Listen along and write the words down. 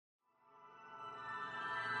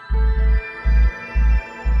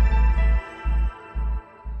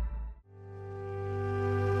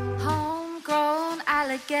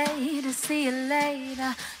navigator, see you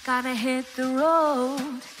later. Gotta hit the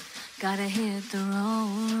road, gotta hit the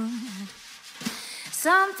road.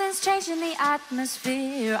 Something's changing the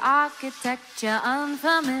atmosphere, architecture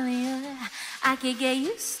unfamiliar. I could get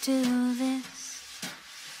used to this.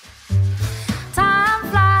 Time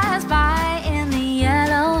flies by in the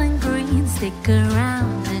yellow and green. Stick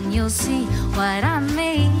around and you'll see what I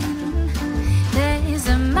mean. There's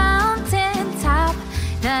a mountain top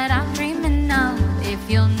that I'm dreaming of. If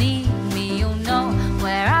you'll need me, you'll know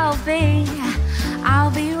where I'll be.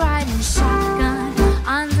 I'll be riding shotgun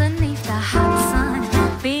underneath the hot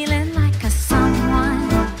sun, feeling like a someone.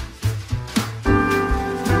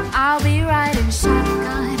 I'll be riding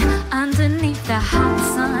shotgun underneath the hot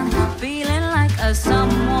sun, feeling like a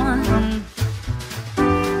someone.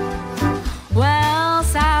 Well,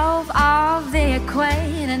 south of the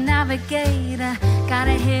equator, navigator,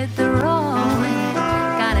 gotta hit the road,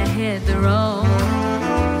 gotta hit the road.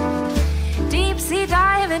 Deep sea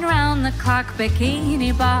diving round the clock,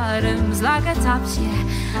 bikini bottoms, lager tops, yeah,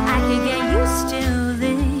 I can get used to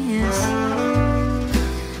this.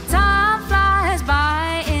 Time flies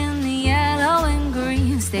by in the yellow and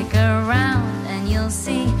green. Stick around and you'll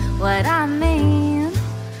see what I mean.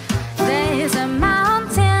 There's a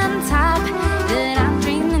mountain top that I'm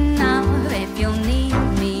dreaming of. If you'll need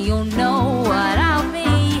me, you'll know what I'll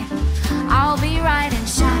be. I'll be riding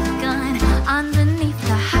shotgun underneath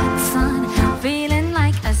the hot sun, feeling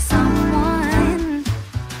like a someone.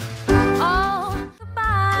 Oh,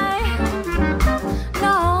 goodbye.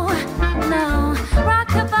 No, no,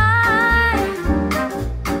 rockabye.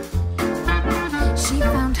 She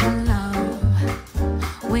found her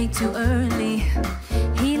love way too early.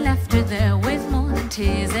 He left her there with more than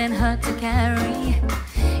tears in her to carry.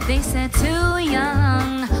 They said too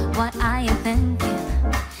young, what are you thinking?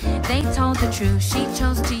 They told the truth, she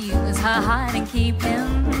chose to use her heart and keep him.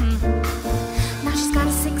 Now she's got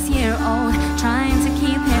a 6-year-old, trying to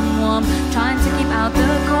keep him warm, trying to keep out the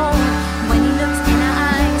cold. When he looks in her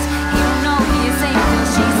eyes, he'll know he is safe. Till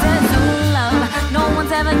she says, oh love, no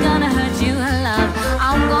one's ever gonna hurt you, love.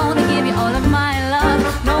 I'm gonna give you all of my love.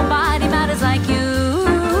 Nobody matters like you.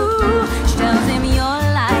 She tells him your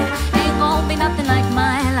life ain't gonna be nothing like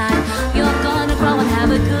my life. You're gonna grow and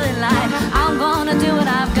have a good life. I'm gonna do what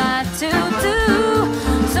I've got to do.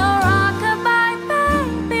 So rockabye,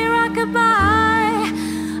 baby, rockabye.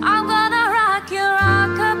 I'm gonna rock you,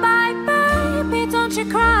 rockabye, baby, don't you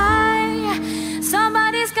cry.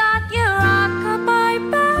 Somebody's got you, rockabye,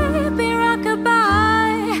 baby,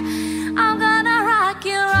 rockabye. I'm gonna rock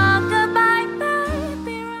you, rockabye,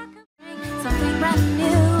 baby, rockabye. Something brand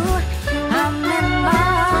new, I'm in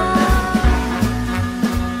love.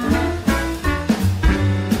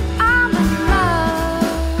 I'm in love.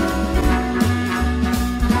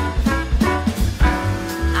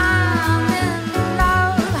 I'm in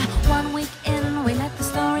love. 1 week in, we let the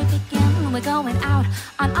story begin. We're going out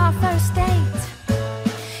on our first date.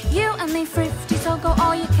 You and me thrifty, so go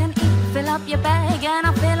all you can eat. Fill up your bag and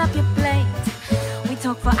I'll fill up your plate. We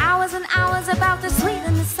talk for hours and hours about the sweet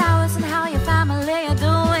and the sours and how your family are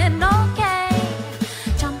doing okay.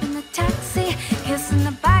 Jump in the taxi, kiss in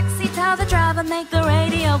the backseat, tell the driver make the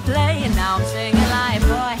radio play. And now I'm singing like,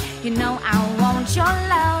 boy, you know I want your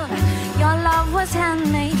love. Your love was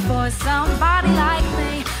handmade for somebody like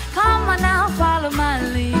me. Come on now, follow my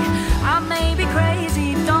lead. I may be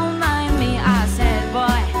crazy, don't mind me. I said,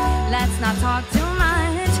 boy, let's not talk too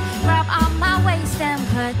much. Grab on my waist and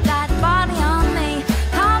put that body on me.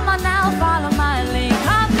 Come on now, follow my lead.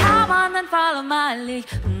 Come on and follow my lead.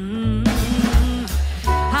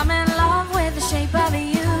 I'm in love with the shape of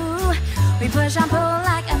you. We push and pull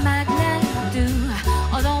like a magnet do.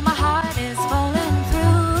 Although my heart is falling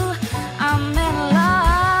through, I'm in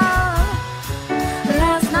love.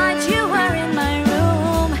 Last night you were in my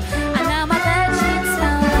room, and now my bed sheets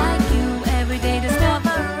smell like you. Every day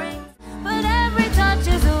discovering, but every touch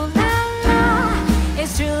is ooh la la.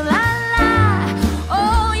 It's true la la.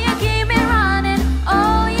 Oh, you keep me running.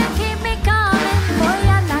 Oh, you keep me coming. Boy,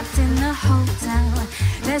 you're locked in the hotel.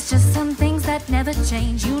 There's just some things that never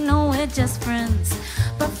change. You know we're just friends,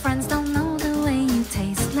 but friends don't know the way you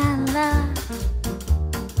taste, la la.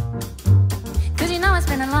 Cause you know it's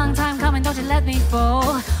been a long time coming, don't you let me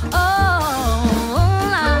fall. Oh,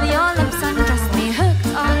 love, your lips are